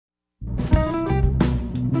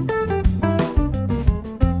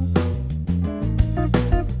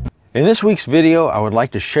In this week's video, I would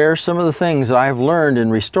like to share some of the things that I have learned in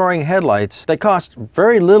restoring headlights that cost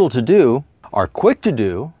very little to do, are quick to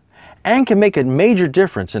do, and can make a major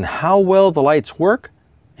difference in how well the lights work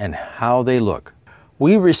and how they look.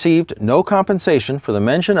 We received no compensation for the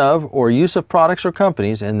mention of or use of products or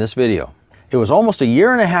companies in this video. It was almost a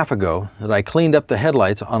year and a half ago that I cleaned up the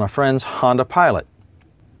headlights on a friend's Honda Pilot.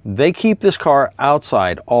 They keep this car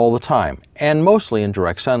outside all the time and mostly in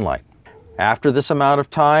direct sunlight. After this amount of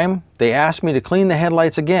time, they asked me to clean the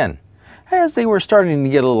headlights again, as they were starting to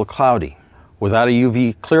get a little cloudy. Without a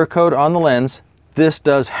UV clear coat on the lens, this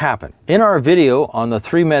does happen. In our video on the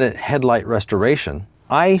 3-minute headlight restoration,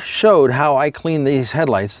 I showed how I cleaned these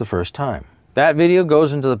headlights the first time. That video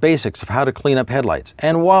goes into the basics of how to clean up headlights,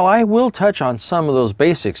 and while I will touch on some of those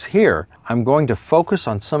basics here, I'm going to focus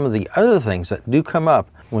on some of the other things that do come up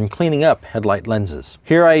when cleaning up headlight lenses.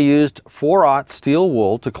 Here I used 4/0 steel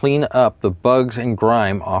wool to clean up the bugs and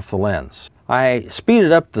grime off the lens. I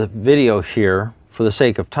speeded up the video here for the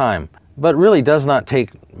sake of time, but really does not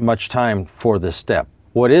take much time for this step.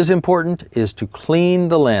 What is important is to clean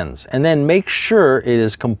the lens and then make sure it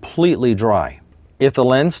is completely dry. If the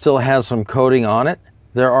lens still has some coating on it,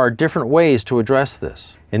 there are different ways to address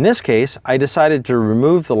this. In this case, I decided to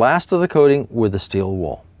remove the last of the coating with the steel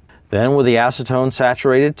wool. Then with the acetone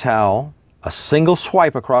saturated towel, a single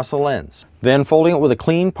swipe across the lens. Then folding it with a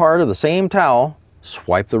clean part of the same towel,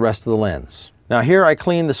 swipe the rest of the lens. Now here I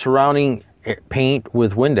cleaned the surrounding paint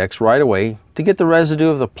with Windex right away to get the residue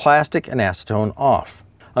of the plastic and acetone off.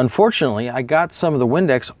 Unfortunately, I got some of the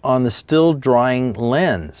Windex on the still drying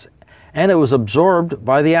lens, and it was absorbed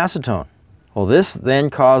by the acetone. Well, this then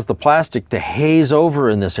caused the plastic to haze over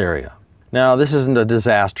in this area. Now this isn't a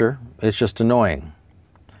disaster, it's just annoying.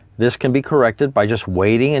 This can be corrected by just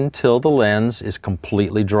waiting until the lens is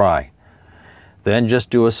completely dry. Then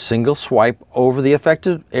just do a single swipe over the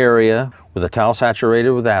affected area with a towel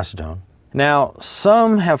saturated with acetone. Now,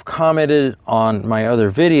 some have commented on my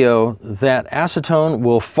other video that acetone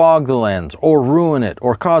will fog the lens or ruin it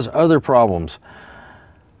or cause other problems.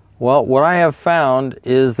 Well, what I have found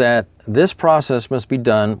is that this process must be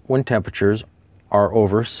done when temperatures are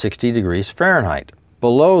over 60 degrees Fahrenheit.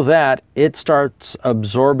 Below that, it starts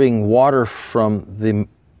absorbing water from the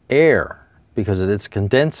air because it's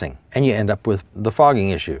condensing, and you end up with the fogging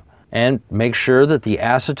issue. And make sure that the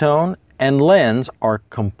acetone and lens are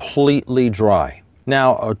completely dry.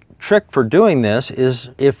 Now, a trick for doing this is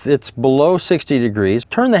if it's below 60 degrees,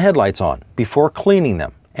 turn the headlights on before cleaning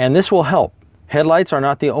them, and this will help. Headlights are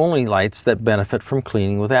not the only lights that benefit from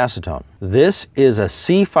cleaning with acetone. This is a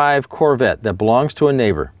C5 Corvette that belongs to a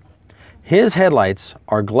neighbor. His headlights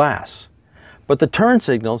are glass, but the turn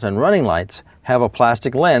signals and running lights have a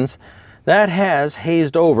plastic lens that has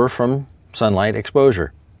hazed over from sunlight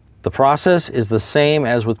exposure. The process is the same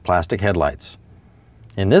as with plastic headlights.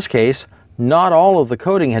 In this case, not all of the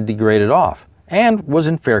coating had degraded off and was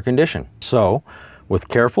in fair condition. So, with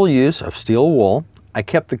careful use of steel wool, I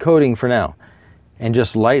kept the coating for now and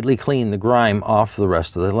just lightly cleaned the grime off the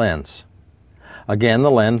rest of the lens. Again,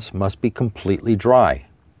 the lens must be completely dry.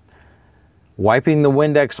 Wiping the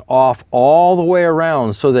Windex off all the way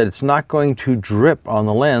around so that it's not going to drip on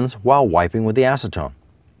the lens while wiping with the acetone.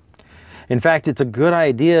 In fact, it's a good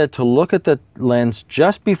idea to look at the lens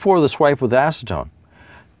just before the swipe with acetone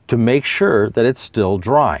to make sure that it's still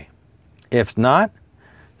dry. If not,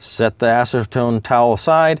 set the acetone towel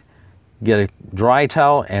aside, get a dry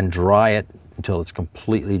towel and dry it until it's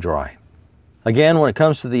completely dry. Again, when it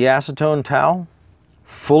comes to the acetone towel,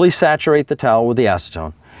 fully saturate the towel with the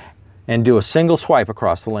acetone and do a single swipe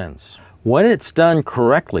across the lens. When it's done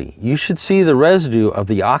correctly, you should see the residue of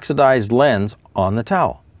the oxidized lens on the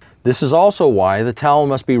towel. This is also why the towel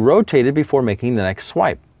must be rotated before making the next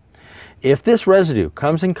swipe. If this residue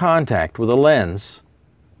comes in contact with a lens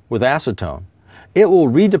with acetone, it will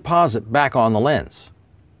redeposit back on the lens.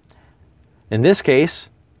 In this case,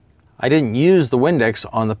 I didn't use the Windex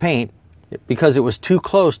on the paint because it was too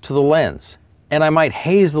close to the lens, and I might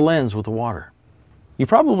haze the lens with the water. You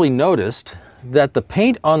probably noticed that the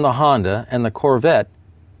paint on the Honda and the Corvette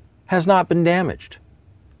has not been damaged.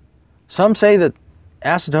 Some say that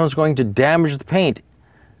acetone is going to damage the paint.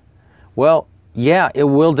 Well, yeah, it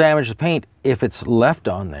will damage the paint if it's left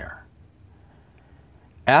on there.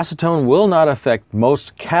 Acetone will not affect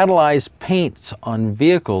most catalyzed paints on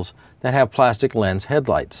vehicles that have plastic lens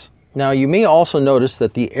headlights. Now, you may also notice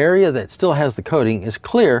that the area that still has the coating is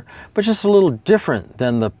clear, but just a little different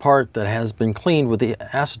than the part that has been cleaned with the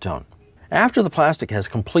acetone. After the plastic has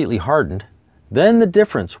completely hardened, then the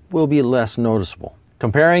difference will be less noticeable.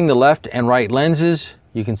 Comparing the left and right lenses,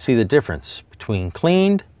 you can see the difference between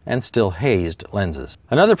cleaned and still hazed lenses.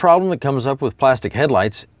 Another problem that comes up with plastic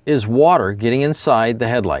headlights is water getting inside the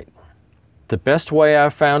headlight. The best way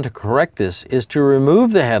I've found to correct this is to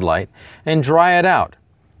remove the headlight and dry it out,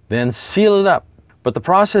 then seal it up. But the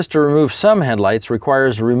process to remove some headlights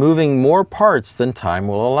requires removing more parts than time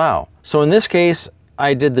will allow. So in this case,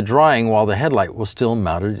 I did the drying while the headlight was still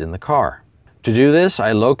mounted in the car. To do this,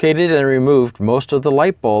 I located and removed most of the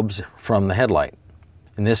light bulbs from the headlight.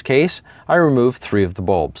 In this case, I removed 3 of the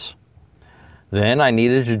bulbs. Then I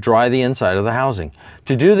needed to dry the inside of the housing.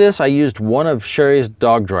 To do this, I used one of Sherry's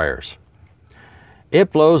dog dryers.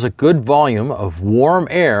 It blows a good volume of warm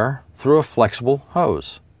air through a flexible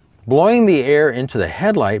hose. Blowing the air into the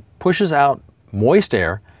headlight pushes out moist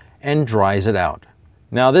air and dries it out.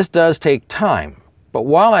 Now this does take time, but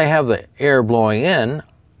while I have the air blowing in,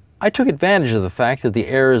 I took advantage of the fact that the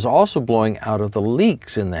air is also blowing out of the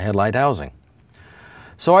leaks in the headlight housing.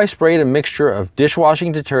 So I sprayed a mixture of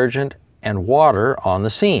dishwashing detergent and water on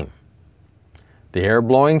the seam. The air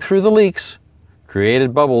blowing through the leaks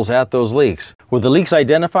created bubbles at those leaks. With the leaks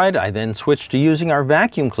identified, I then switched to using our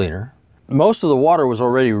vacuum cleaner. Most of the water was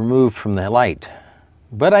already removed from the light,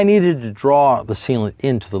 but I needed to draw the sealant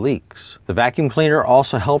into the leaks. The vacuum cleaner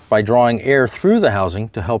also helped by drawing air through the housing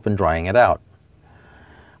to help in drying it out.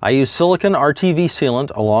 I used silicone RTV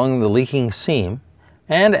sealant along the leaking seam,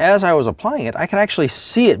 and as I was applying it, I could actually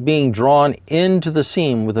see it being drawn into the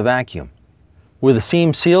seam with the vacuum. With the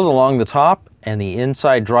seam sealed along the top and the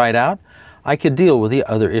inside dried out, I could deal with the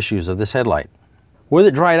other issues of this headlight. With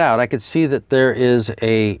it dried out, I could see that there is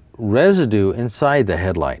a residue inside the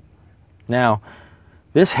headlight. Now,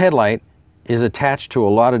 this headlight is attached to a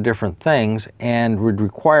lot of different things and would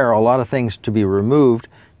require a lot of things to be removed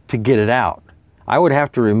to get it out. I would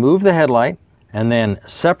have to remove the headlight and then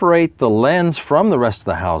separate the lens from the rest of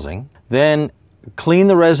the housing, then clean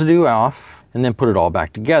the residue off, and then put it all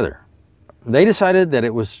back together. They decided that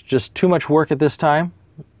it was just too much work at this time,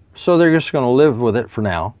 so they're just going to live with it for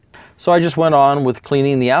now. So I just went on with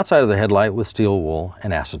cleaning the outside of the headlight with steel wool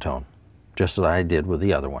and acetone, just as I did with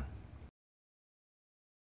the other one.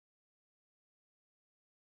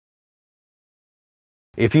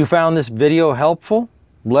 If you found this video helpful,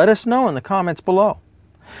 let us know in the comments below.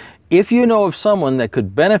 If you know of someone that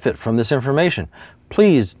could benefit from this information,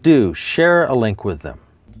 please do share a link with them.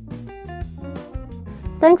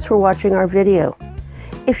 Thanks for watching our video.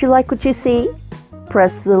 If you like what you see,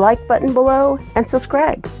 press the like button below and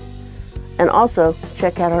subscribe. And also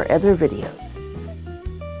check out our other videos.